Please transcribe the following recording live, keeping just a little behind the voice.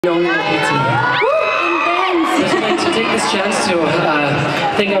Only PT. I'd like to take this chance to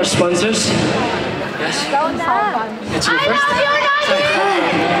thank our sponsors. Yes? It's you first.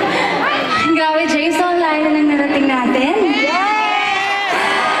 Grabe, James, online na nang narating natin.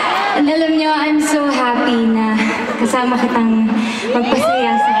 And alam nyo, I'm so happy na kasama kitang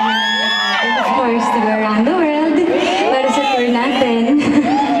magpasaya sa mga. And of course, to go around the world para sa tour natin.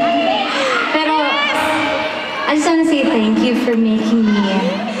 Pero, I just want to say thank you for making me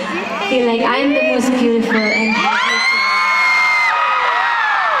feel like I'm the most beautiful and happy.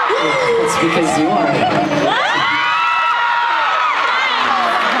 It's because you are.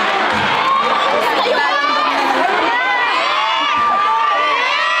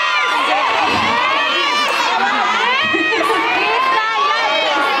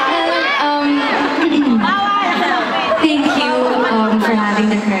 Thank you for having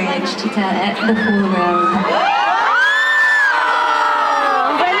the courage to tell the whole world.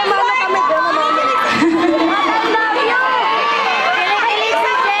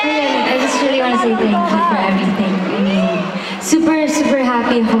 I just really want to say thank you for everything. I mean, super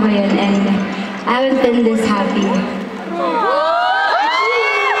happy ako ngayon, and I haven't been this happy.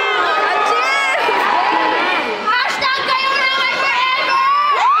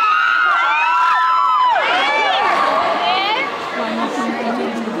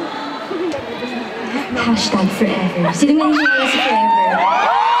 Hashtag forever. Sino nga nangyayari sa forever?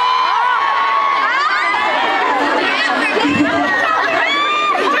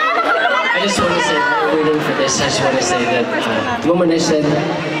 I just want to say, waiting for this, I just want to say that the moment I said,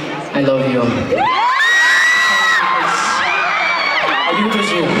 I love you, I knew it was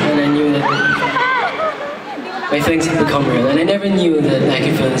you, and I knew that my feelings had become real, and I never knew that I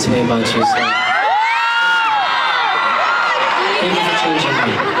could feel this way about you, so thank you for changing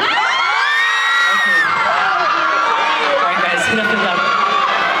me.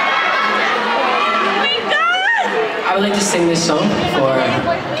 I would like to sing this song for,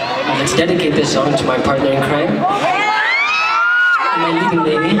 let's dedicate this song to my partner in crime, and my leading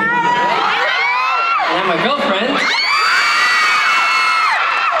lady, and my girlfriend.